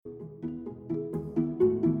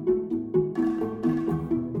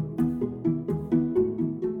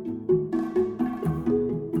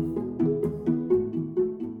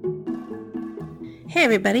Hey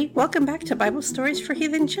everybody, welcome back to Bible Stories for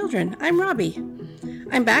Heathen Children. I'm Robbie.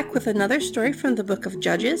 I'm back with another story from the book of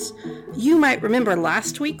Judges. You might remember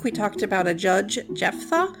last week we talked about a judge,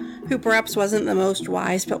 Jephthah, who perhaps wasn't the most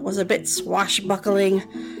wise but was a bit swashbuckling.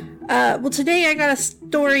 Today I got a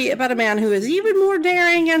story about a man who is even more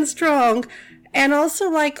daring and strong, and also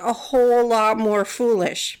like a whole lot more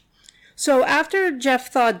foolish. So after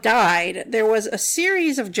Jephthah died, there was a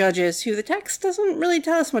series of judges who the text doesn't really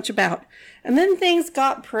tell us much about. And then things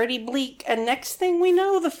got pretty bleak, and next thing we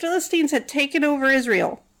know, the Philistines had taken over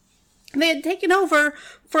Israel. They had taken over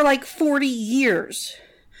for like 40 years.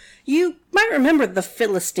 You might remember the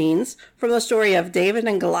Philistines from the story of David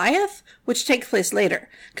and Goliath, which takes place later,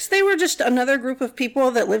 because they were just another group of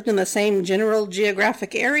people that lived in the same general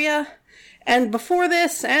geographic area. And before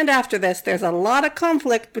this and after this, there's a lot of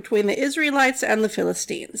conflict between the Israelites and the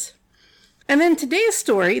Philistines. And then today's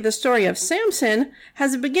story, the story of Samson,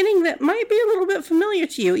 has a beginning that might be a little bit familiar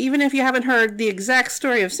to you, even if you haven't heard the exact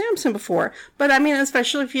story of Samson before. But I mean,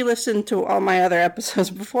 especially if you listened to all my other episodes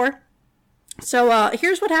before. So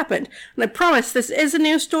here's what happened. And I promise this is a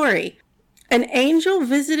new story. An angel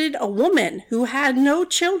visited a woman who had no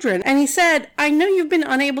children, and he said, I know you've been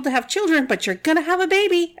unable to have children, but you're going to have a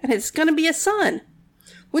baby, and it's going to be a son.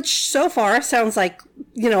 Which so far sounds like,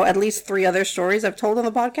 at least 3 other stories I've told on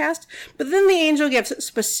the podcast. But then the angel gives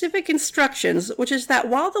specific instructions, which is that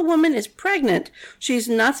while the woman is pregnant, she's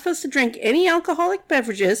not supposed to drink any alcoholic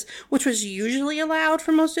beverages, which was usually allowed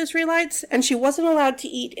for most Israelites, and she wasn't allowed to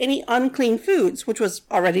eat any unclean foods, which was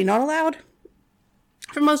already not allowed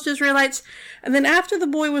for most Israelites. And then after the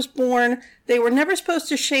boy was born, they were never supposed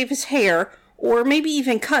to shave his hair or maybe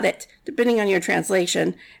even cut it, depending on your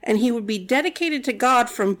translation, and he would be dedicated to God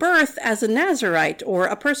from birth as a Nazirite, or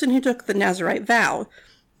a person who took the Nazirite vow.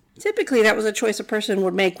 Typically, that was a choice a person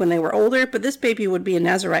would make when they were older, but this baby would be a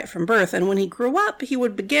Nazirite from birth, and when he grew up, he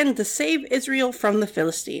would begin to save Israel from the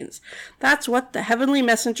Philistines. That's what the heavenly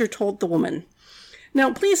messenger told the woman.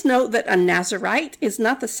 Now, please note that a Nazirite is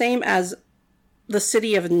not the same as the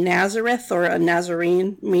city of Nazareth, or a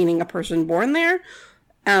Nazarene, meaning a person born there.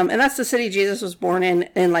 And that's the city Jesus was born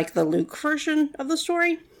in like the Luke version of the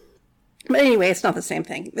story. But anyway, it's not the same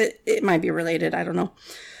thing. It might be related, I don't know.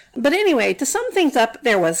 But anyway, to sum things up,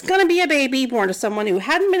 there was going to be a baby born to someone who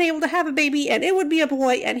hadn't been able to have a baby, and it would be a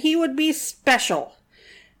boy, and he would be special.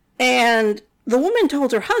 And the woman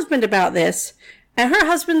told her husband about this, and her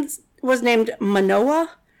husband was named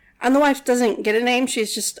Manoah, and the wife doesn't get a name,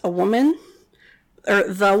 she's just a woman, or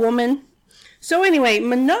the woman. So anyway,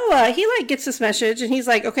 Manoah, he gets this message, and he's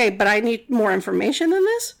like, okay, but I need more information than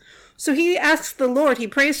this. So he asks the Lord, he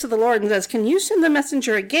prays to the Lord and says, can you send the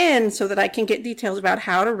messenger again so that I can get details about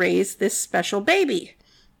how to raise this special baby?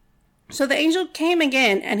 So the angel came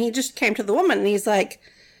again, and he just came to the woman, and he's like,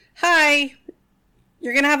 hi,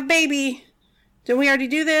 you're going to have a baby. Didn't we already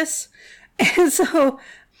do this? And so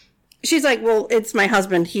she's like, well, it's my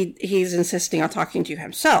husband. He's insisting on talking to you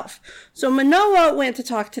himself. So Manoah went to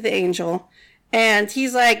talk to the angel, and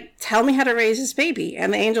he's like, tell me how to raise this baby.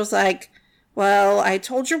 And the angel's like, well, I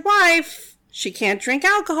told your wife she can't drink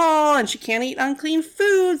alcohol, and she can't eat unclean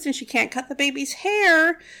foods, and she can't cut the baby's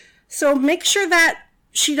hair. So make sure that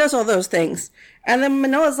she does all those things. And then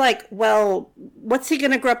Manoah's like, well, what's he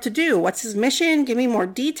going to grow up to do? What's his mission? Give me more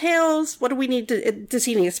details. What do we need to, does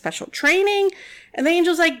he need special training? And the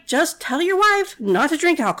angel's like, just tell your wife not to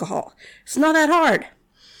drink alcohol. It's not that hard.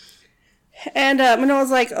 And Manoah's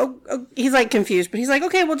like, he's like confused, but he's like,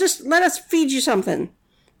 okay, well, just let us feed you something.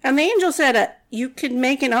 And the angel said, you could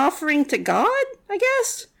make an offering to God, I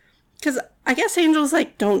guess? Because I guess angels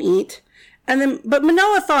don't eat. But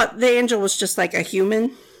Manoah thought the angel was just like a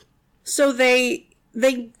human. So they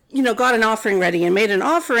got an offering ready and made an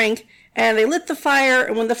offering, and they lit the fire,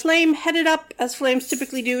 and when the flame headed up, as flames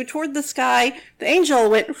typically do, toward the sky, the angel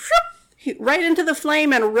went right into the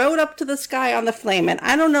flame and rode up to the sky on the flame. And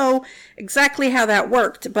I don't know exactly how that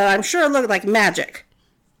worked, but I'm sure it looked like magic.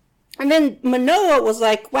 And then Manoah was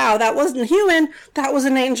like, wow, that wasn't human. That was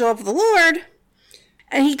an angel of the Lord.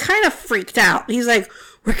 And he kind of freaked out. He's like,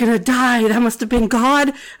 we're going to die. That must have been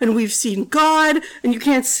God. And we've seen God. And you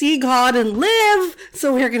can't see God and live.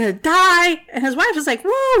 So we're going to die. And his wife was like,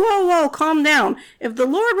 whoa, calm down. If the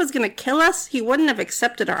Lord was going to kill us, he wouldn't have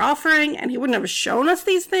accepted our offering. And he wouldn't have shown us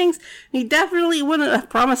these things. He definitely wouldn't have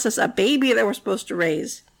promised us a baby that we're supposed to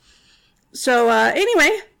raise. So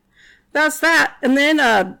anyway, that's that. And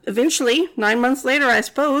then eventually, 9 months later, I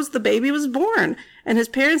suppose, the baby was born. And his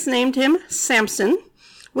parents named him Samson,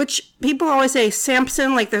 which people always say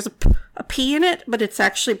Samson, like there's a P in it, but it's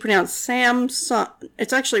actually pronounced Samson.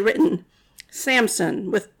 It's actually written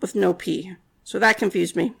Samson with no P. So that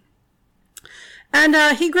confused me. And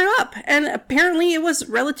he grew up, and apparently it was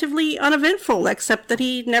relatively uneventful, except that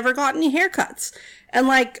he never got any haircuts. And,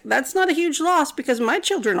 like, that's not a huge loss because my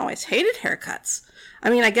children always hated haircuts. I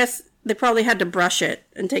mean, I guess they probably had to brush it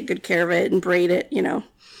and take good care of it and braid it, you know.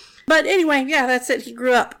 But anyway, yeah, that's it. He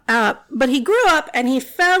grew up. But he grew up and he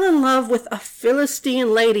fell in love with a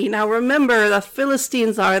Philistine lady. Now, remember, the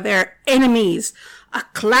Philistines are their enemies. A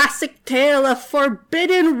classic tale of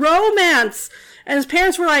forbidden romance. And his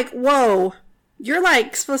parents were like, whoa, you're,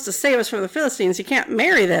 like, supposed to save us from the Philistines. You can't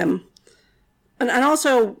marry them. And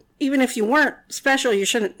also, even if you weren't special, you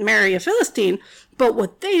shouldn't marry a Philistine. But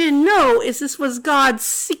what they didn't know is this was God's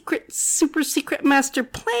secret, super secret master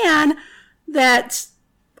plan that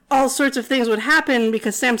all sorts of things would happen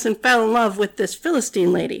because Samson fell in love with this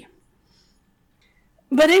Philistine lady.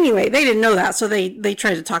 But anyway, they didn't know that, so they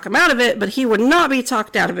tried to talk him out of it, but he would not be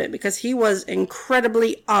talked out of it because he was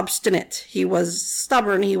incredibly obstinate. He was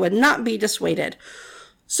stubborn. He would not be dissuaded.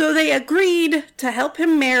 So they agreed to help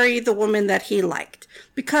him marry the woman that he liked.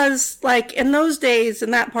 Because, like, in those days,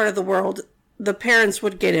 in that part of the world, the parents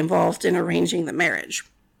would get involved in arranging the marriage.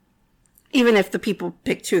 Even if the people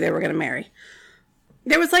picked who they were going to marry.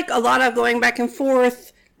 There was, like, a lot of going back and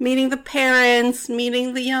forth, meeting the parents,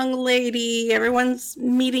 meeting the young lady, everyone's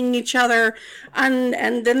meeting each other, and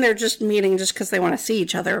then they're just meeting just because they want to see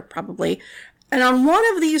each other, probably. And on one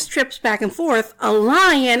of these trips back and forth, a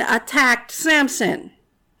lion attacked Samson.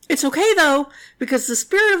 It's okay, though, because the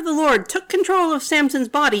Spirit of the Lord took control of Samson's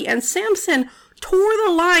body, and Samson tore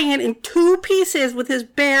the lion in 2 pieces with his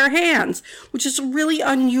bare hands, which is a really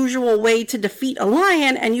unusual way to defeat a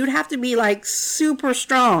lion, and you'd have to be, like, super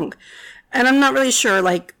strong. And I'm not really sure,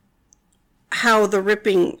 like, how the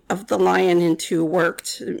ripping of the lion in 2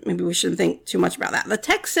 worked. Maybe we shouldn't think too much about that. The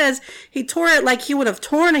text says he tore it like he would have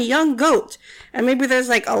torn a young goat. And maybe there's,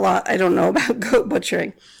 like, a lot I don't know about goat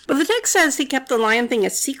butchering. But the text says he kept the lion thing a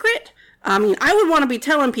secret. I mean, I would want to be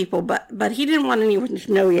telling people, but he didn't want anyone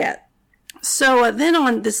to know yet. So then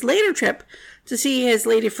on this later trip to see his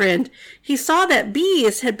lady friend, he saw that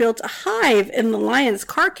bees had built a hive in the lion's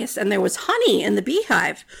carcass, and there was honey in the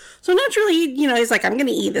beehive. So naturally, you know, he's like, I'm going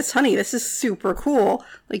to eat this honey. This is super cool.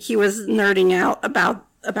 Like, he was nerding out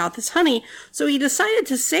about this honey. So he decided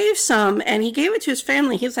to save some, and he gave it to his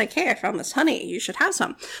family. He was like, hey, I found this honey. You should have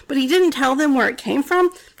some. But he didn't tell them where it came from,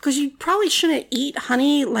 because you probably shouldn't eat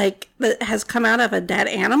honey, like, that has come out of a dead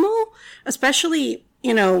animal, especially,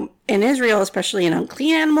 you know, in Israel, especially an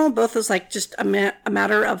unclean animal. Both is like just a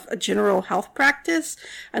matter of a general health practice.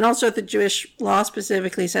 And also the Jewish law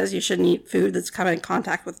specifically says you shouldn't eat food that's come in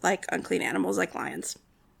contact with, like, unclean animals like lions.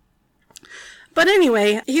 But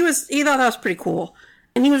anyway, he thought that was pretty cool.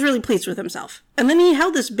 And he was really pleased with himself. And then he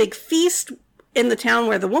held this big feast in the town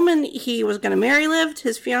where the woman he was going to marry lived,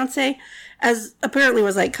 his fiancée, as apparently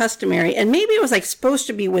was, like, customary. And maybe it was, like, supposed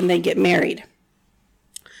to be when they get married.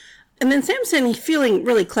 And then Samson, feeling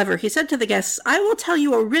really clever, he said to the guests, I will tell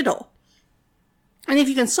you a riddle. And if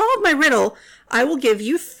you can solve my riddle, I will give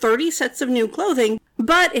you 30 sets of new clothing.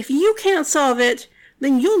 But if you can't solve it,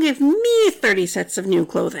 then you'll give me 30 sets of new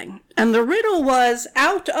clothing. And the riddle was,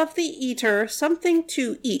 out of the eater, something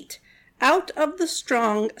to eat. Out of the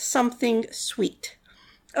strong, something sweet.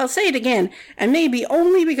 I'll say it again, and maybe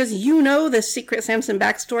only because you know this secret Samson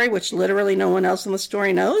backstory, which literally no one else in the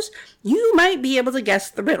story knows, you might be able to guess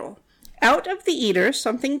the riddle. Out of the eater,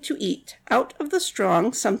 something to eat. Out of the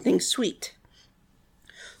strong, something sweet.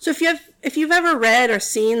 So if you've ever read or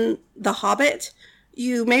seen The Hobbit,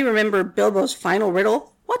 you may remember Bilbo's final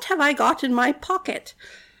riddle, what have I got in my pocket?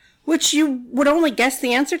 Which you would only guess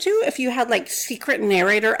the answer to if you had, like, secret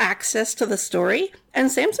narrator access to the story.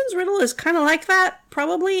 And Samson's riddle is kind of like that,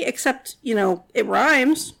 probably, except, you know, it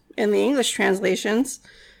rhymes in the English translations.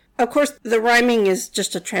 Of course, the rhyming is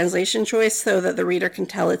just a translation choice so that the reader can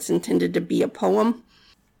tell it's intended to be a poem.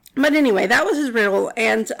 But anyway, that was his riddle,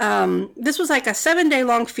 and this was like a 7-day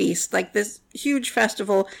long feast, like this huge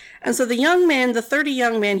festival. And so the 30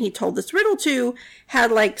 young men he told this riddle to,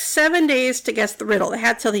 had like 7 days to guess the riddle. They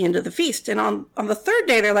had till the end of the feast. And on the 3rd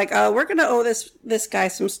day, they're like, we're going to owe this guy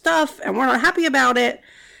some stuff, and we're not happy about it.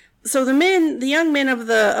 So the young men of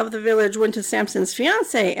the village went to Samson's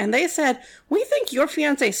fiancé, and they said, we think your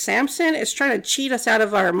fiancé Samson is trying to cheat us out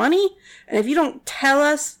of our money, and if you don't tell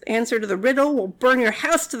us the answer to the riddle, we'll burn your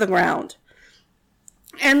house to the ground.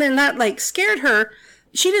 And then that, like, scared her.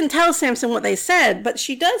 She didn't tell Samson what they said, but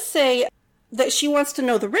she does say, that she wants to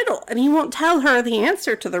know the riddle, and he won't tell her the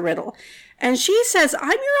answer to the riddle. And she says, I'm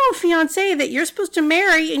your own fiancé that you're supposed to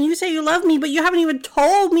marry, and you say you love me, but you haven't even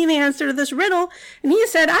told me the answer to this riddle. And he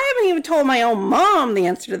said, I haven't even told my own mom the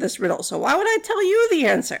answer to this riddle, so why would I tell you the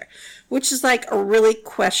answer? Which is like a really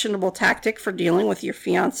questionable tactic for dealing with your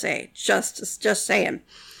fiancé. Just saying.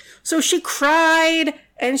 So she cried,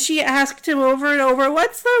 and she asked him over and over,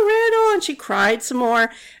 what's the riddle? And she cried some more,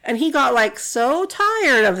 and he got like so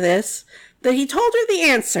tired of this that he told her the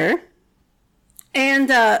answer.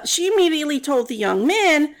 And she immediately told the young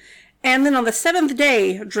men, and then on the 7th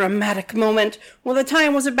day, dramatic moment, when the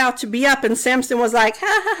time was about to be up and Samson was like,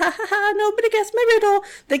 ha ha ha ha ha, nobody guessed my riddle,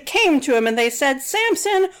 they came to him and they said,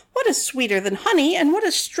 Samson, what is sweeter than honey and what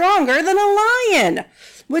is stronger than a lion?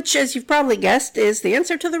 Which, as you've probably guessed, is the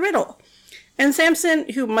answer to the riddle. And Samson,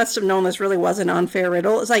 who must have known this really was an unfair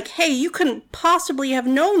riddle, is like, hey, you couldn't possibly have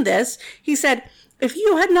known this. He said, if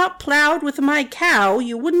you had not plowed with my cow,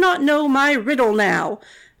 you would not know my riddle now.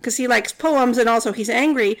 Because he likes poems, and also he's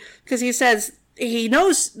angry because he says he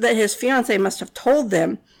knows that his fiancée must have told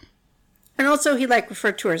them. And also he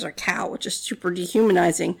referred to her as a cow, which is super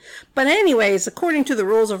dehumanizing. But anyways, according to the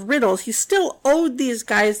rules of riddles, he still owed these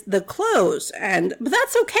guys the clothes. But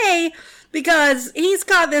that's okay, because he's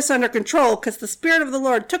got this under control, because the Spirit of the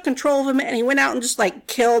Lord took control of him, and he went out and just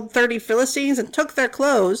killed 30 Philistines and took their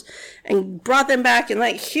clothes and brought them back and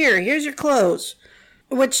here's your clothes,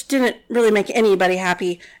 which didn't really make anybody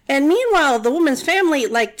happy. And meanwhile, the woman's family,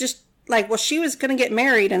 well, she was going to get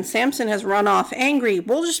married and Samson has run off angry.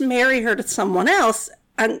 We'll just marry her to someone else.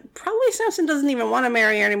 And probably Samson doesn't even want to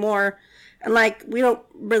marry her anymore. And we don't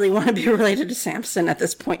really want to be related to Samson at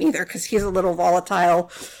this point either, because he's a little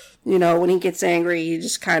volatile. You know, when he gets angry, he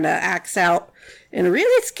just kind of acts out in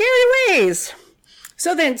really scary ways.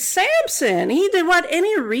 So then Samson, he did what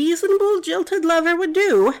any reasonable jilted lover would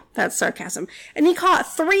do. That's sarcasm. And he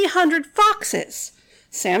caught 300 foxes.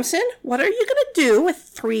 Samson, what are you going to do with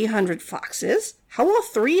 300 foxes? How will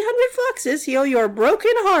 300 foxes heal your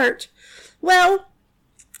broken heart? Well,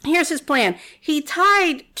 here's his plan. He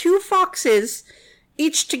tied 2 foxes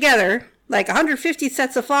each together, 150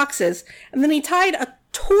 sets of foxes, and then he tied a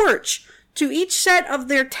torch to each set of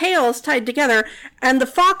their tails tied together, and the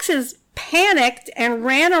foxes panicked and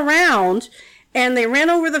ran around, and they ran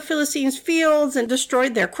over the Philistines' fields and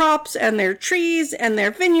destroyed their crops and their trees and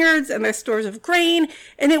their vineyards and their stores of grain,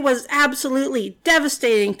 and it was absolutely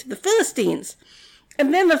devastating to the Philistines.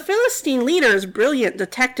 And then the Philistine leaders, brilliant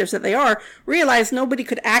detectives that they are, realized nobody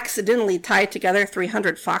could accidentally tie together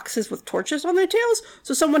 300 foxes with torches on their tails,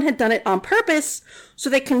 so someone had done it on purpose. So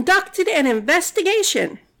they conducted an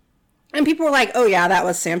investigation. And people were like, oh yeah, that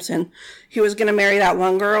was Samson. He was going to marry that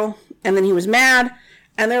one girl, and then he was mad.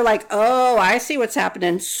 And they're like, oh, I see what's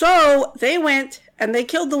happening. So they went and they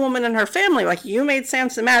killed the woman and her family. You made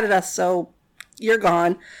Samson mad at us, so you're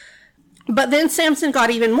gone. But then Samson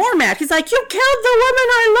got even more mad. He's like, you killed the woman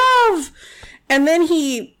I love. And then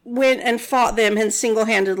he went and fought them and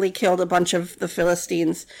single-handedly killed a bunch of the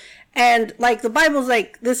Philistines. And the Bible's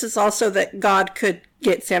this is also that God could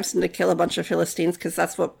get Samson to kill a bunch of Philistines, because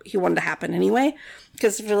that's what he wanted to happen anyway.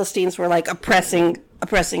 Because the Philistines were oppressing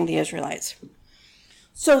the Israelites.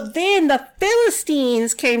 So then the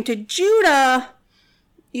Philistines came to Judah,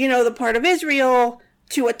 the part of Israel,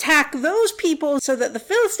 to attack those people so that the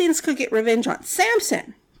Philistines could get revenge on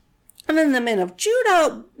Samson. And then the men of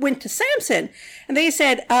Judah went to Samson, and they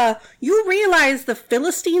said, you realize the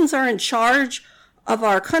Philistines are in charge of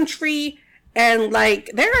our country, and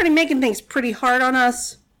they're already making things pretty hard on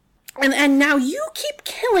us. And now you keep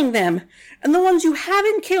killing them, and the ones you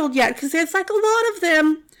haven't killed yet, because there's a lot of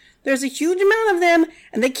them. There's a huge amount of them,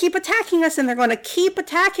 and they keep attacking us, and they're going to keep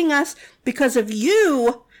attacking us because of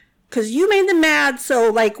you, because you made them mad.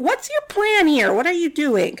 So, what's your plan here? What are you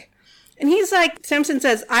doing? And he's Samson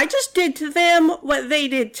says, I just did to them what they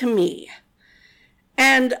did to me.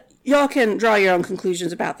 And y'all can draw your own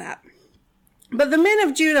conclusions about that. But the men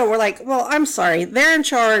of Judah were well, I'm sorry, they're in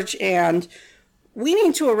charge, and we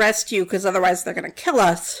need to arrest you, because otherwise they're going to kill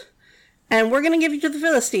us, and we're going to give you to the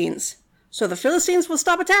Philistines. So the Philistines will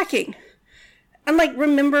stop attacking. And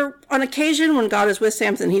remember, on occasion when God is with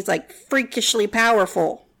Samson, he's freakishly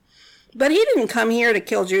powerful. But he didn't come here to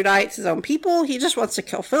kill Judahites, his own people. He just wants to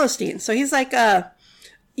kill Philistines. So he's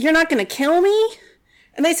you're not going to kill me?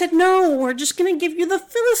 And they said, no, we're just going to give you the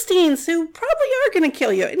Philistines, who probably are going to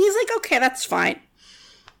kill you. And he's okay, that's fine.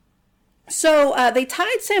 So they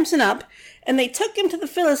tied Samson up, and they took him to the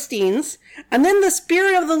Philistines, and then the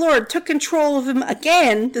Spirit of the Lord took control of him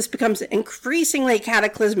again. This becomes increasingly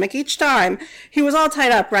cataclysmic each time. He was all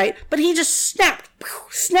tied up, right? But he just snapped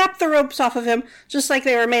the ropes off of him, just like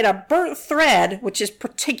they were made of burnt thread, which is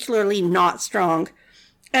particularly not strong.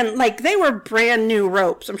 And, like, they were brand new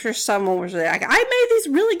ropes. I'm sure someone was like, I made these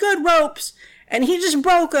really good ropes, and he just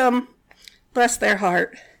broke them. Bless their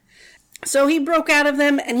heart. So he broke out of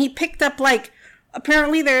them, and he picked up, like,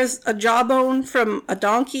 apparently there's a jawbone from a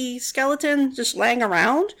donkey skeleton just laying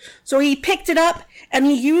around. So he picked it up, and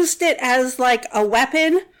he used it as, like, a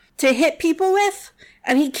weapon to hit people with.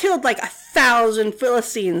 And he killed, like, 1,000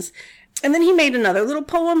 Philistines. And then he made another little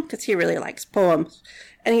poem, because he really likes poems.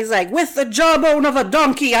 And he's like, with the jawbone of a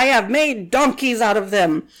donkey, I have made donkeys out of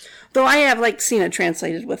them. Though I have, like, seen it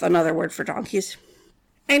translated with another word for donkeys.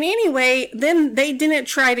 And anyway, then they didn't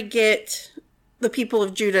try to get the people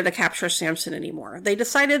of Judah to capture Samson anymore. They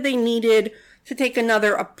decided they needed to take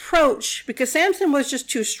another approach because Samson was just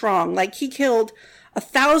too strong. Like, he killed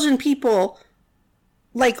 1,000 people,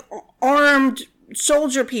 like, armed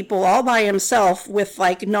soldier people all by himself with,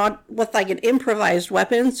 like, an improvised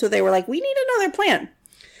weapon. So they were like, we need another plan.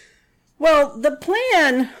 Well, the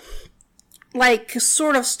plan, like,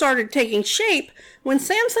 sort of started taking shape when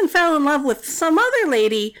Samson fell in love with some other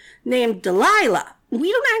lady named Delilah.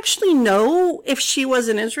 We don't actually know if she was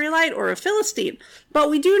an Israelite or a Philistine,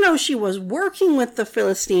 but we do know she was working with the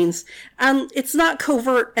Philistines. It's not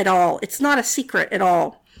covert at all. It's not a secret at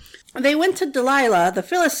all. They went to Delilah, the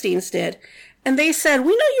Philistines did, and they said,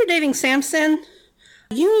 we know you're dating Samson.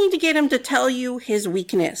 You need to get him to tell you his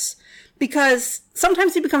weakness. Because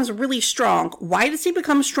sometimes he becomes really strong. Why does he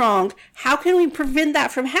become strong? How can we prevent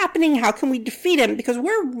that from happening? How can we defeat him? Because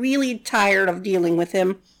we're really tired of dealing with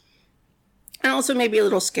him. And also maybe a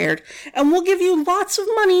little scared. And we'll give you lots of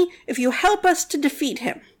money if you help us to defeat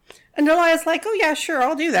him. And Delilah's like, oh yeah, sure,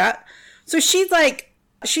 I'll do that. So she's like,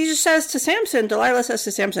 she just says to Samson, Delilah says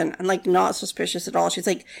to Samson, and like not suspicious at all. She's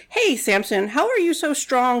like, hey, Samson, how are you so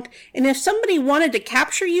strong? And if somebody wanted to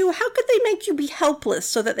capture you, how could they make you be helpless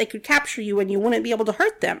so that they could capture you and you wouldn't be able to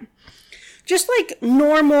hurt them? Just like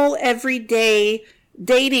normal, everyday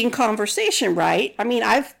dating conversation, right? I mean,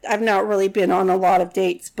 I've not really been on a lot of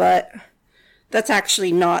dates, but that's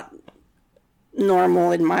actually not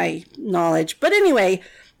normal in my knowledge. But anyway,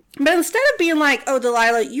 but instead of being like, oh,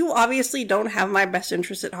 Delilah, you obviously don't have my best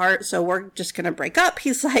interest at heart, so we're just going to break up.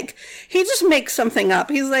 He's like, he just makes something up.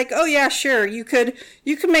 He's like, oh yeah, sure, you could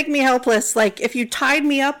make me helpless. Like, if you tied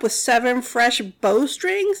me up with 7 fresh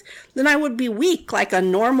bowstrings, then I would be weak like a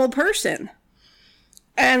normal person.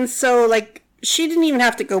 And so, like, she didn't even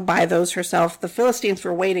have to go buy those herself. The Philistines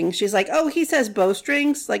were waiting. She's like, oh, he says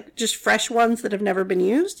bowstrings, like just fresh ones that have never been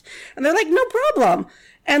used. And they're like, no problem.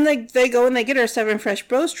 And they go and they get her 7 fresh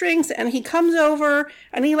bowstrings, and he comes over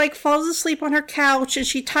and he like falls asleep on her couch and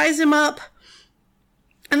she ties him up.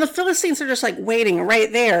 And the Philistines are just like waiting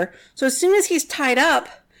right there. So as soon as he's tied up,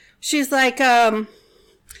 she's like, oh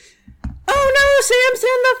no,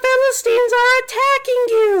 Samson, the Philistines are attacking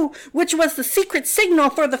you, which was the secret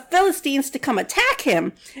signal for the Philistines to come attack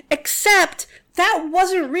him. Except that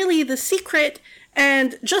wasn't really the secret.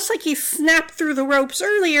 And just like he snapped through the ropes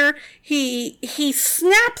earlier, he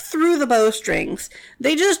snapped through the bowstrings.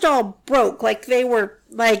 They just all broke like they were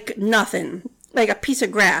like nothing, like a piece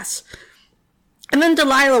of grass. And then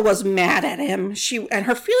Delilah was mad at him. And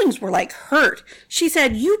her feelings were like hurt. She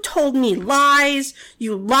said, you told me lies.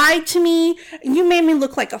 You lied to me. And you made me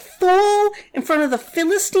look like a fool in front of the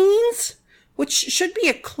Philistines, which should be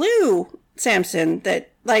a clue, Samson,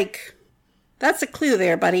 that like, that's a clue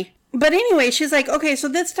there, buddy. But anyway, she's like, okay, so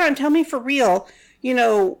this time tell me for real, you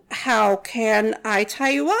know, how can I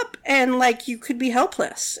tie you up and like you could be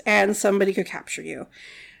helpless and somebody could capture you?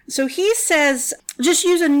 So he says, just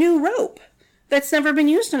use a new rope that's never been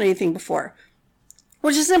used on anything before,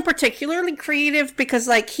 which isn't particularly creative because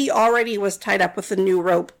like he already was tied up with a new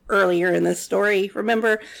rope earlier in this story,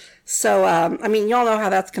 remember? So, I mean, y'all know how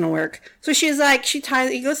that's going to work. So she's like, he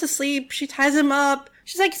goes to sleep, she ties him up.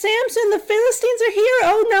 She's like, Samson, the Philistines are here.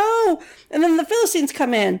 Oh no. And then the Philistines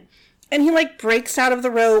come in and he like breaks out of the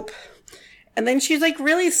rope. And then she's like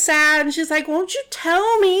really sad. And she's like, won't you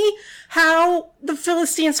tell me how the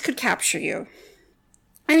Philistines could capture you?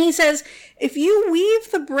 And he says, if you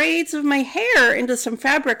weave the braids of my hair into some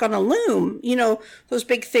fabric on a loom, you know, those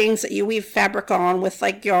big things that you weave fabric on with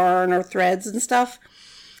like yarn or threads and stuff.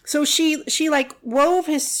 So she like wove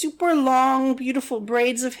his super long, beautiful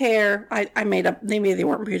braids of hair. I made up, maybe they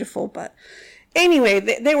weren't beautiful, but anyway,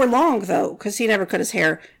 they were long though, because he never cut his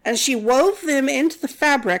hair. And she wove them into the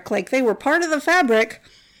fabric, like they were part of the fabric.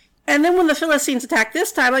 And then when the Philistines attacked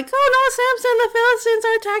this time, like, oh no, Samson, the Philistines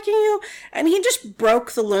are attacking you. And he just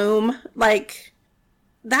broke the loom. Like,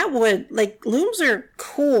 that would, like, looms are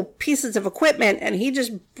cool pieces of equipment, and he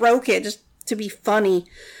just broke it just to be funny.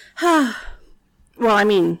 Well, I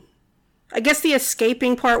mean, I guess the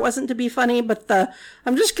escaping part wasn't to be funny, but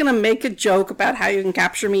I'm just gonna make a joke about how you can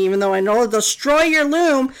capture me, even though I know it'll destroy your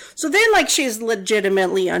loom. So then, like, she's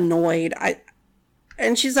legitimately annoyed.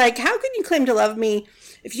 And she's like, how can you claim to love me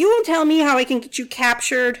if you won't tell me how I can get you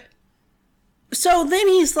captured? So then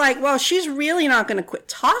he's like, well, she's really not going to quit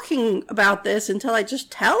talking about this until I just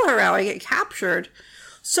tell her how I get captured.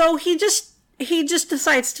 So he just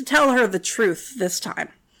decides to tell her the truth this time.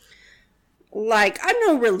 Like, I'm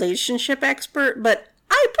no relationship expert, but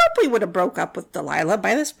I probably would have broke up with Delilah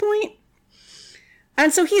by this point.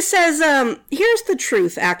 And so he says, here's the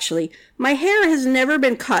truth, actually. My hair has never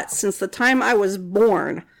been cut since the time I was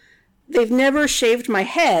born. They've never shaved my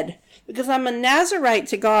head because I'm a Nazirite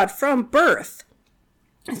to God from birth.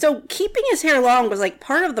 So keeping his hair long was like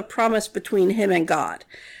part of the promise between him and God.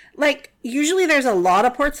 Like, usually there's a lot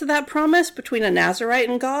of parts of that promise between a Nazirite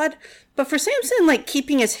and God, but for Samson, like,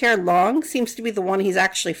 keeping his hair long seems to be the one he's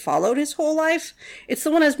actually followed his whole life. It's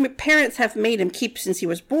the one his parents have made him keep since he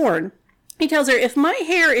was born. He tells her, if my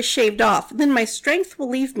hair is shaved off, then my strength will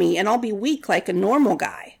leave me and I'll be weak like a normal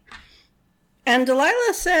guy. And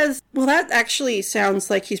Delilah says, well, that actually sounds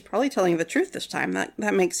like he's probably telling the truth this time.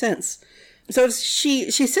 That makes sense. So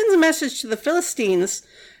she sends a message to the Philistines,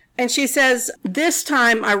 and she says, this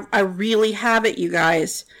time I really have it, you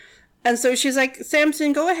guys. And so she's like,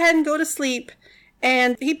 Samson, go ahead and go to sleep.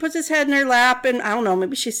 And he puts his head in her lap, and I don't know,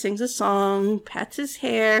 maybe she sings a song, pats his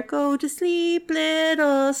hair, go to sleep,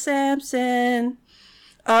 little Samson.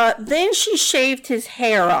 Then she shaved his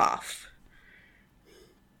hair off,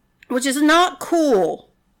 which is not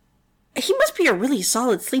cool. He must be a really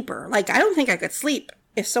solid sleeper. Like, I don't think I could sleep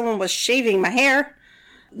if someone was shaving my hair.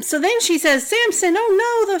 So then she says, Samson,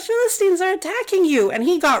 oh no, the Philistines are attacking you. And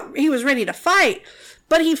he was ready to fight,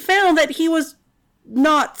 but he found that he was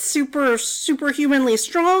not superhumanly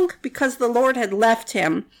strong because the Lord had left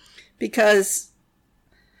him. Because,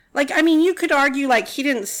 like, I mean, you could argue, like, he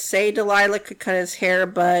didn't say Delilah could cut his hair,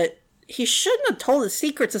 but he shouldn't have told his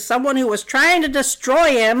secret to someone who was trying to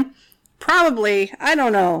destroy him. Probably. I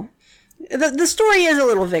don't know. The story is a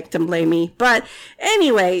little victim blamey, but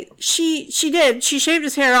anyway, she did. She shaved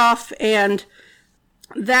his hair off, and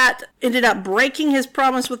that ended up breaking his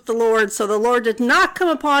promise with the Lord. So the Lord did not come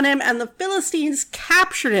upon him, and the Philistines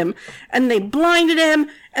captured him, and they blinded him,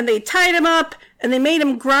 and they tied him up, and they made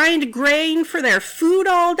him grind grain for their food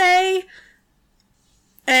all day.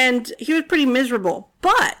 And he was pretty miserable.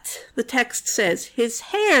 But the text says his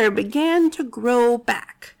hair began to grow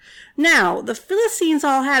back. Now, the Philistines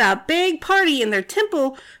all had a big party in their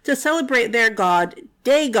temple to celebrate their god,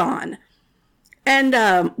 Dagon. And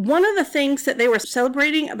one of the things that they were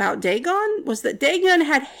celebrating about Dagon was that Dagon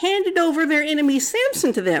had handed over their enemy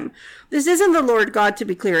Samson to them. This isn't the Lord God, to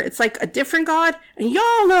be clear. It's like a different god. And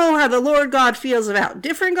y'all know how the Lord God feels about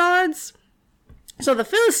different gods. So the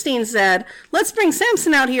Philistines said, let's bring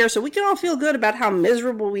Samson out here so we can all feel good about how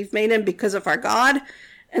miserable we've made him because of our God.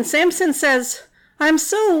 And Samson says, I'm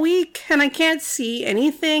so weak and I can't see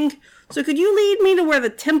anything. So could you lead me to where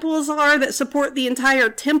the temples are that support the entire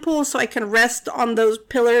temple so I can rest on those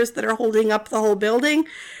pillars that are holding up the whole building?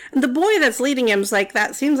 And the boy that's leading him is like,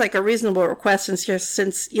 that seems like a reasonable request since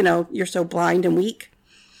you're so blind and weak.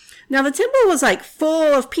 Now the temple was like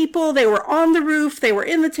full of people. They were on the roof. They were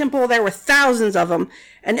in the temple. There were thousands of them.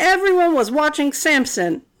 And everyone was watching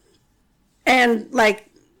Samson and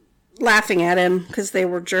like laughing at him because they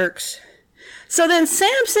were jerks. So then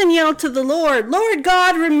Samson yelled to the Lord, Lord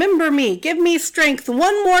God, remember me. Give me strength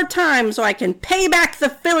one more time so I can pay back the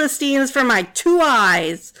Philistines for my 2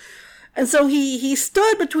 eyes. And so he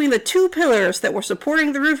stood between the 2 pillars that were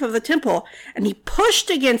supporting the roof of the temple, and he pushed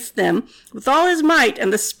against them with all his might,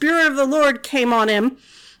 and the Spirit of the Lord came on him,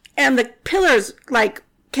 and the pillars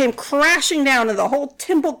came crashing down, and the whole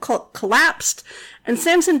temple collapsed. And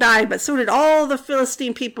Samson died, but so did all the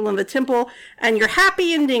Philistine people in the temple. And your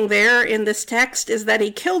happy ending there in this text is that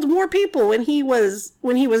he killed more people when he was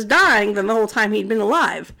dying than the whole time he'd been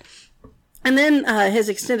alive. And then his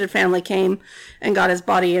extended family came and got his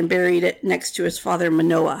body and buried it next to his father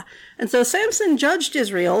Manoah. And so Samson judged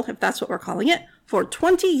Israel, if that's what we're calling it, for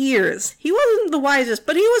 20 years. He wasn't the wisest,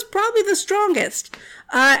 but he was probably the strongest.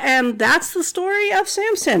 And that's the story of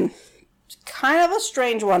Samson. Kind of a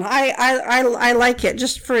strange one. I like it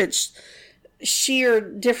just for its sheer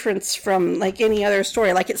difference from like any other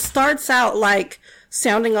story. Like it starts out like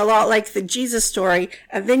sounding a lot like the Jesus story,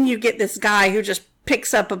 and then you get this guy who just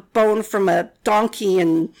picks up a bone from a donkey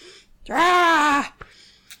and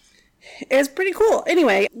it's pretty cool.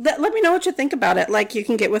 Anyway, let me know what you think about it. Like, you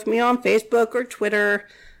can get with me on Facebook or Twitter,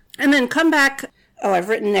 and then come back. Oh, I've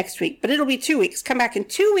written next week, but it'll be 2 weeks. Come back in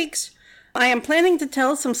 2 weeks. I am planning to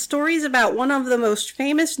tell some stories about one of the most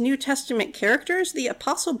famous New Testament characters, the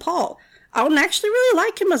Apostle Paul. I don't actually really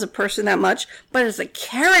like him as a person that much, but as a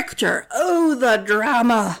character, oh, the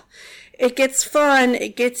drama. It gets fun.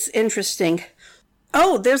 It gets interesting.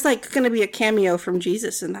 Oh, there's like going to be a cameo from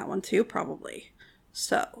Jesus in that one too, probably.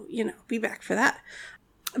 So, be back for that.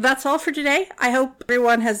 That's all for today. I hope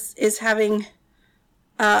everyone is having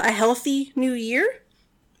a healthy new year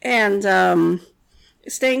and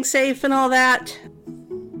staying safe and all that.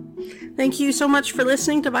 Thank you so much for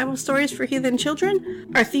listening to Bible Stories for Heathen Children.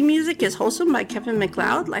 Our theme music is Wholesome by Kevin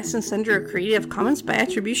MacLeod, licensed under a Creative Commons by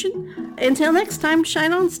Attribution. Until next time,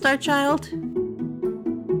 shine on, Star Child.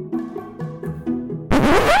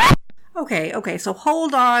 Okay, so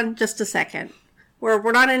hold on just a second.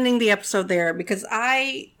 We're not ending the episode there because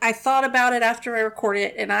I thought about it after I recorded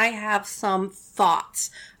it, and I have some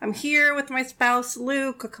thoughts. I'm here with my spouse,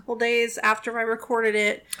 Luke, a couple days after I recorded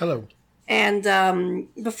it. Hello. And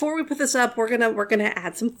before we put this up, we're gonna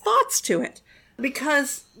add some thoughts to it,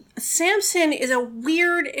 because Samson is a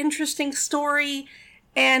weird, interesting story,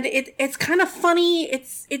 and it's kind of funny.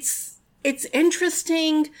 It's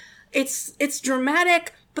interesting. It's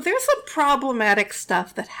dramatic, but there's some problematic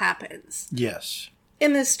stuff that happens. Yes.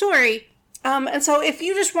 In this story. And so if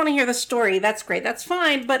you just want to hear the story, that's great. That's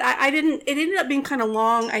fine. But it ended up being kind of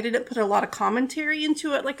long. I didn't put a lot of commentary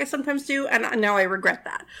into it like I sometimes do. And now I regret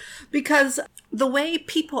that, because the way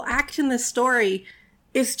people act in this story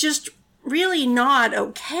is just really not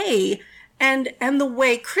okay. And the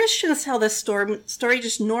way Christians tell this story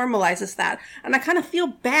just normalizes that. And I kind of feel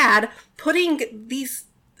bad putting these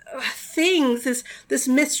things, this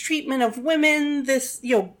mistreatment of women, this,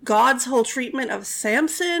 God's whole treatment of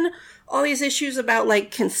Samson, all these issues about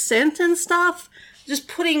like consent and stuff, just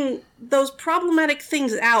putting those problematic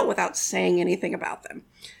things out without saying anything about them.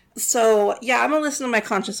 So yeah, I'm gonna listen to my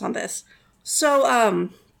conscience on this. So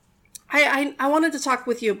I wanted to talk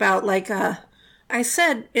with you about, like, I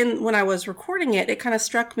said when I was recording it, it kind of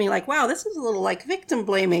struck me like, wow, this is a little like victim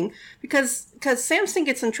blaming, because Samson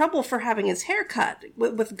gets in trouble for having his hair cut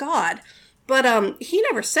with God. But he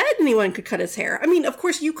never said anyone could cut his hair. I mean, of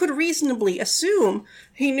course, you could reasonably assume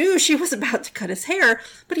he knew she was about to cut his hair,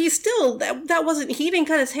 but he didn't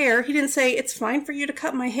cut his hair. He didn't say, it's fine for you to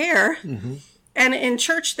cut my hair. Mm-hmm. And in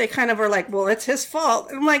church, they kind of are like, well, it's his fault.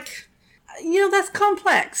 And I'm like, that's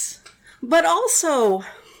complex. But also,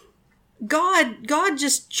 God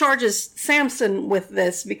just charges Samson with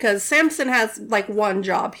this because Samson has like one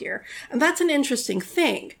job here. And that's an interesting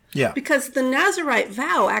thing. Yeah. Because the Nazirite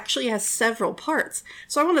vow actually has several parts.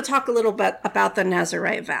 So I want to talk a little bit about the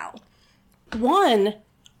Nazirite vow. One,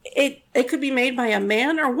 it could be made by a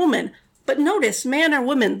man or woman. But notice, man or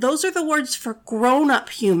woman, those are the words for grown-up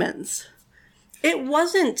humans. It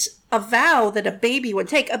wasn't a vow that a baby would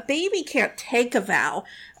take. A baby can't take a vow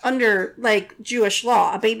under, like, Jewish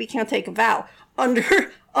law. A baby can't take a vow.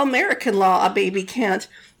 Under American law, a baby can't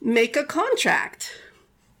make a contract,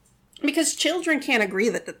 because children can't agree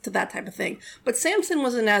to that type of thing. But Samson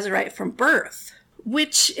was a Nazirite from birth,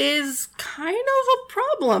 which is kind of a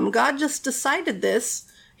problem. God just decided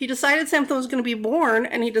this. He decided Samson was going to be born,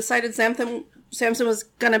 and he decided Samson was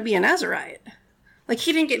going to be a Nazirite. Like,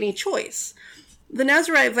 he didn't get any choice. The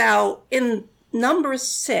Nazirite vow in Numbers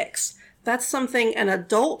 6, that's something an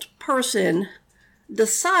adult person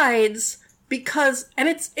decides because, and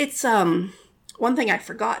it's one thing I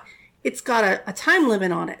forgot, it's got a time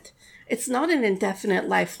limit on it. It's not an indefinite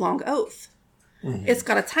lifelong oath. Mm-hmm. It's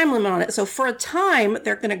got a time limit on it. So for a time,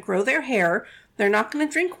 they're going to grow their hair. They're not going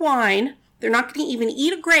to drink wine. They're not going to even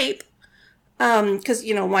eat a grape, because,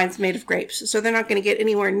 wine's made of grapes. So they're not going to get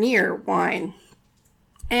anywhere near wine.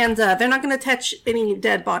 And they're not going to touch any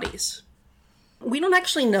dead bodies. We don't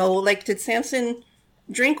actually know, like, did Samson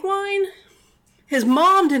drink wine? His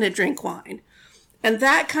mom didn't drink wine. And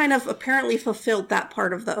that kind of apparently fulfilled that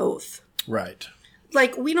part of the oath. Right.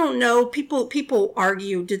 Like, we don't know. People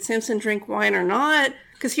argue, did Samson drink wine or not?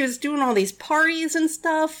 Because he was doing all these parties and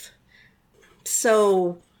stuff.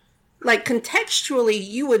 So, like, contextually,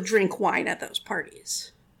 you would drink wine at those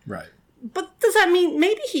parties. Right. But does that mean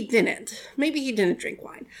maybe he didn't? Maybe he didn't drink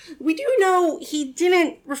wine. We do know he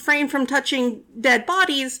didn't refrain from touching dead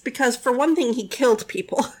bodies because, for one thing, he killed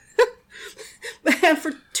people. And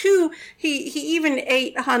for two, he even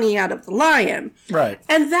ate honey out of the lion. Right.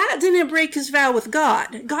 And that didn't break his vow with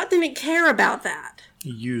God. God didn't care about that.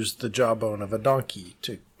 He used the jawbone of a donkey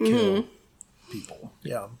to kill. Mm-hmm. people.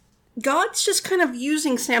 Yeah. God's just kind of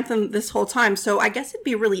using Samson this whole time, so I guess it'd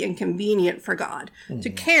be really inconvenient for God to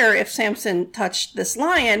care if Samson touched this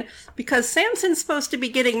lion, because Samson's supposed to be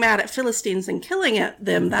getting mad at Philistines and killing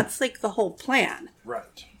them. That's like the whole plan.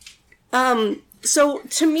 Right. So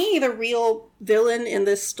to me, the real villain in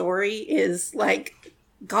this story is like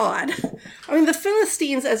God. I mean, the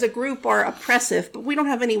Philistines as a group are oppressive, but we don't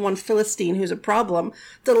have any one Philistine who's a problem.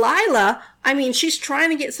 Delilah, I mean, she's trying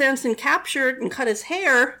to get Samson captured and cut his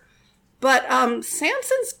hair. But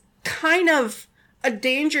Samson's kind of a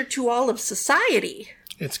danger to all of society.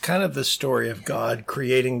 It's kind of the story of God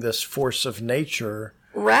creating this force of nature.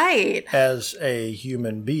 Right. As a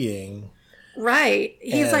human being. Right.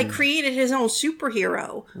 He's like created his own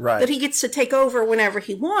superhero. Right. That he gets to take over whenever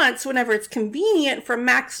he wants, whenever it's convenient for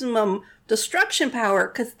maximum destruction power.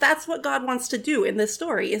 Because that's what God wants to do in this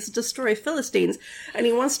story, is destroy Philistines. And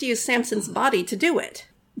he wants to use Samson's body to do it.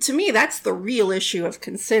 To me, that's the real issue of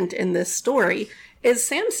consent in this story, is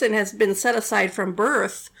Samson has been set aside from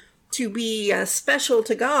birth to be special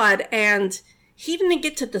to God, and he didn't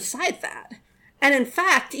get to decide that. And in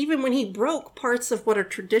fact, even when he broke parts of what are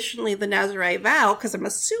traditionally the Nazirite vow, because I'm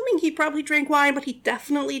assuming he probably drank wine, but he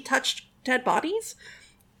definitely touched dead bodies,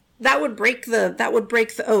 that would break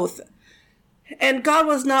the oath. And God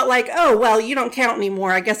was not like, oh, well, you don't count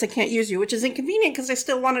anymore, I guess I can't use you, which is inconvenient because I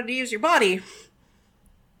still wanted to use your body.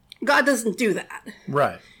 God doesn't do that.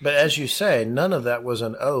 Right. But as you say, none of that was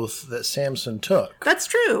an oath that Samson took. That's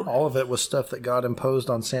true. All of it was stuff that God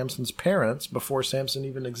imposed on Samson's parents before Samson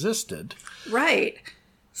even existed. Right.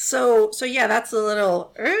 So yeah, that's a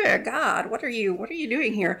little, God, what are you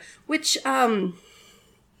doing here? Which, in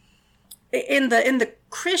the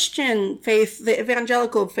Christian faith, the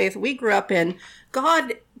evangelical faith we grew up in,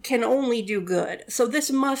 God can only do good. So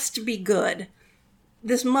this must be good.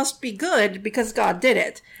 This must be good because God did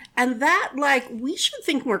it. And that, like, we should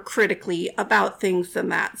think more critically about things than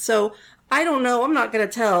that. So, I don't know, I'm not going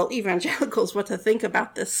to tell evangelicals what to think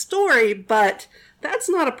about this story, but that's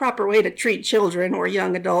not a proper way to treat children or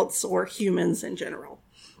young adults or humans in general.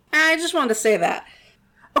 I just wanted to say that.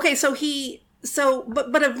 Okay,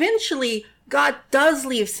 but eventually God does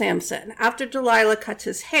leave Samson after Delilah cuts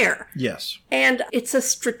his hair. Yes. And it's a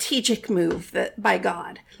strategic move by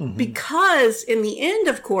God. Mm-hmm. Because in the end,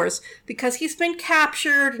 of course, because he's been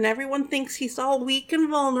captured and everyone thinks he's all weak and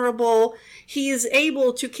vulnerable, he is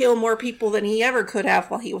able to kill more people than he ever could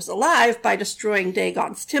have while he was alive by destroying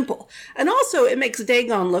Dagon's temple. And also it makes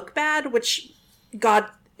Dagon look bad, which God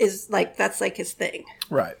is like, that's like his thing.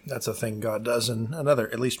 Right. That's a thing God does in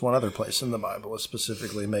at least one other place in the Bible, is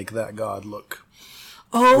specifically make that God look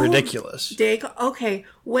ridiculous. Dagon. Okay.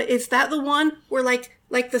 What is that, the one where like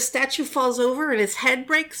the statue falls over and his head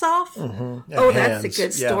breaks off? Mm-hmm. That's a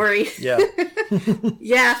good story. Yeah.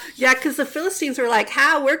 Yeah. Because the Philistines were like,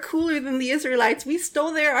 we're cooler than the Israelites. We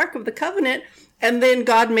stole their Ark of the Covenant. And then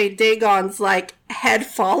God made Dagon's like head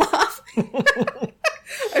fall off.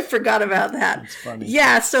 I forgot about that. That's funny.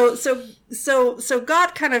 Yeah, so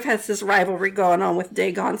God kind of has this rivalry going on with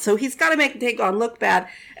Dagon. So he's got to make Dagon look bad.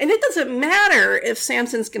 And it doesn't matter if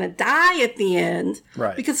Samson's going to die at the end.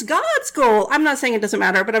 Right. Because God's goal, I'm not saying it doesn't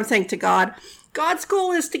matter, but I'm saying to God, God's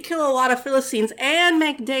goal is to kill a lot of Philistines and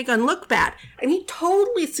make Dagon look bad. And he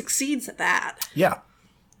totally succeeds at that. Yeah.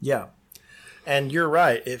 Yeah. And you're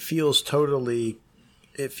right. It feels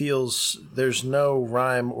there's no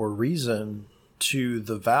rhyme or reason to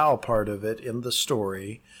the vow part of it in the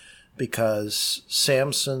story, because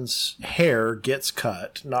Samson's hair gets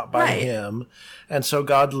cut, not by him, and so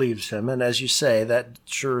God leaves him. And as you say, that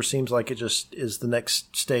sure seems like it just is the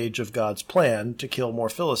next stage of God's plan to kill more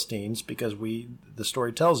Philistines, because the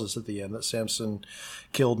story tells us at the end that Samson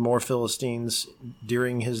killed more Philistines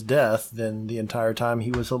during his death than the entire time he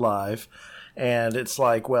was alive. And it's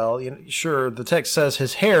like, well, sure, the text says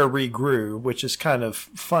his hair regrew, which is kind of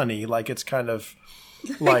funny. Like, it's kind of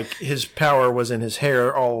like his power was in his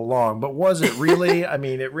hair all along. But was it really? I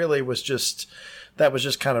mean, it really was that was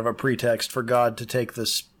just kind of a pretext for God to take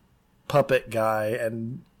this puppet guy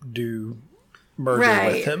and do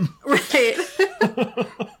murder with him. Right.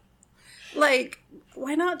 Like,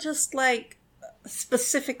 why not just, like,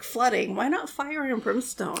 specific flooding? Why not fire and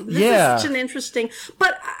brimstone? This is such an interesting,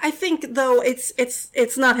 but I think though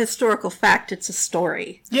it's not historical fact, it's a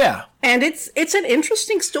story. Yeah. And it's an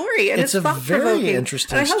interesting story, and it's a thought-provoking. very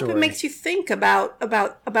interesting and I hope story. it makes you think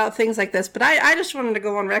about things like this. But I just wanted to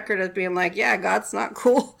go on record as being like, yeah, God's not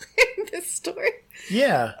cool in this story.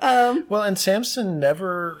 Yeah. Well, and Samson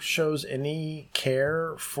never shows any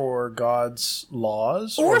care for God's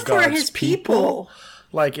laws or for for God's his people.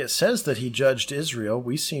 Like, it says that he judged Israel.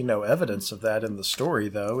 We see no evidence of that in the story,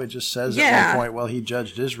 though. It just says at Yeah. one point, well, he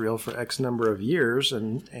judged Israel for X number of years,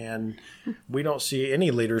 and we don't see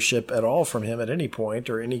any leadership at all from him at any point,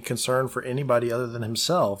 or any concern for anybody other than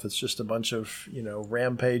himself. It's just a bunch of,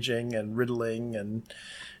 rampaging and riddling and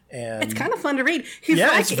It's kind of fun to read. He's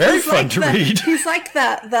it's very fun to read. He's like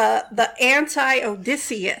the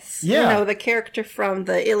anti-Odysseus. Yeah. The character from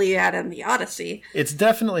the Iliad and the Odyssey. It's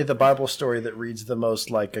definitely the Bible story that reads the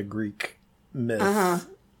most like a Greek myth.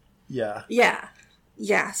 Yeah.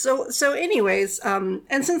 Yeah. So anyways,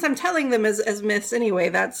 and since I'm telling them as myths anyway,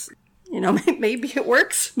 that's, maybe it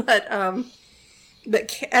works, but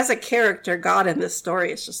as a character, God in this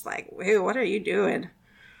story is just like, whoa, what are you doing?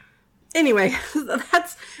 Anyway,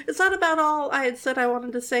 is that about all I had said I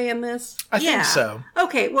wanted to say in this? I think so.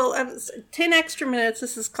 Okay, well, 10 extra minutes.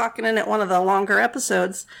 This is clocking in at one of the longer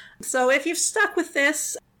episodes. So if you've stuck with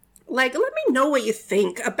this, let me know what you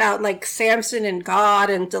think about, Samson and God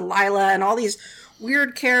and Delilah and all these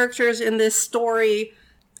weird characters in this story.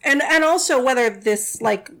 And also whether this,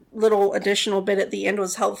 little additional bit at the end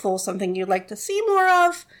was helpful, something you'd like to see more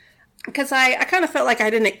of. Because I kind of felt like I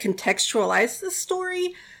didn't contextualize this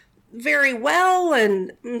story very well,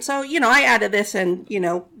 and so I added this, and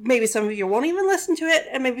maybe some of you won't even listen to it,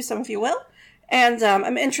 and maybe some of you will, and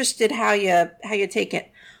I'm interested how you take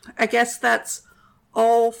it. I guess that's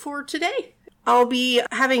all for today. I'll be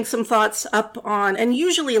having some thoughts up on, and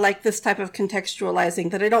usually this type of contextualizing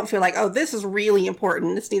that I don't feel like, oh, this is really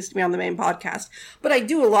important, this needs to be on the main podcast, but I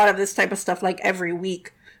do a lot of this type of stuff every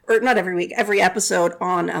week, or not every week, every episode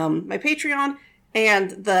on my Patreon,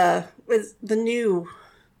 and the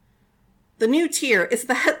new tier is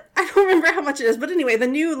that, I don't remember how much it is, but anyway, the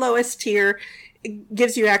new lowest tier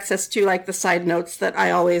gives you access to the side notes that I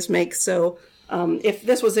always make. So if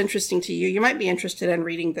this was interesting to you, you might be interested in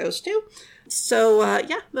reading those too. So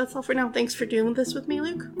that's all for now. Thanks for doing this with me,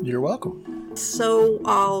 Luke. You're welcome. So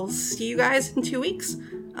I'll see you guys in 2 weeks.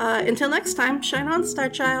 Until next time, shine on, Star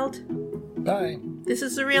Child. Bye. This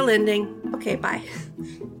is the real ending. Okay, bye.